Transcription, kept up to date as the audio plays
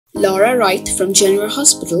Laura Wright from General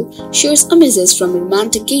Hospital shares images from a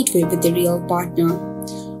romantic gateway with a real partner.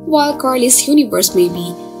 While Carly's universe may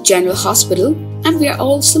be General Hospital and we are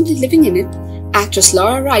all simply living in it, actress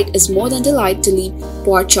Laura Wright is more than delighted to lead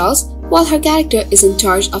Port Charles while her character is in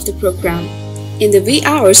charge of the program. In the wee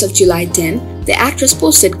hours of July 10, the actress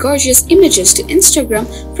posted gorgeous images to Instagram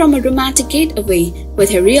from a romantic getaway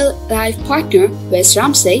with her real-life partner, Wes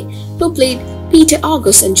Ramsey, who played Peter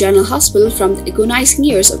August in General Hospital from the agonizing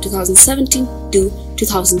years of 2017 to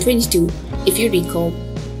 2022, if you recall.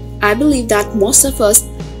 I believe that most of us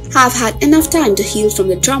have had enough time to heal from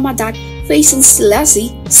the trauma that Faison's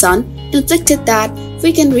lazy son inflicted that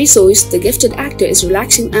we can rejoice the gifted actor is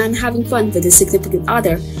relaxing and having fun with his significant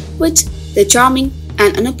other, which the charming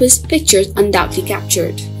and unopposed pictures undoubtedly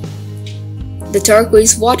captured. The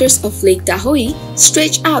turquoise waters of Lake Tahoe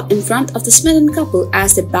stretch out in front of the smitten couple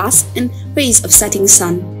as they bask in rays of setting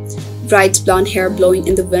sun. Wright's blonde hair blowing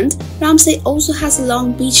in the wind, Ramsey also has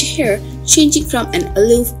long beachy hair changing from an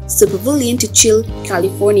aloof supervillain to chill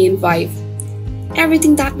Californian vibe.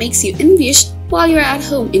 Everything that makes you envious while you're at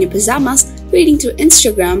home in your pajamas reading through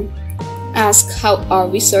Instagram. Ask how are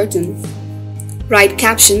we certain? Wright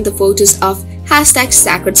captioned the photos of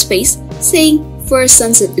 #Sacred Space, saying first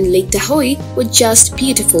sunset in Lake Tahoe was just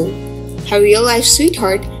beautiful. Her real-life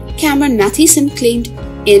sweetheart, Cameron Matheson, claimed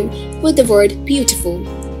in with the word beautiful.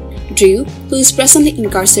 Drew, who is presently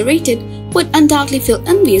incarcerated, would undoubtedly feel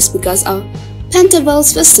envious because our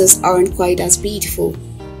Pentaville's vistas aren't quite as beautiful.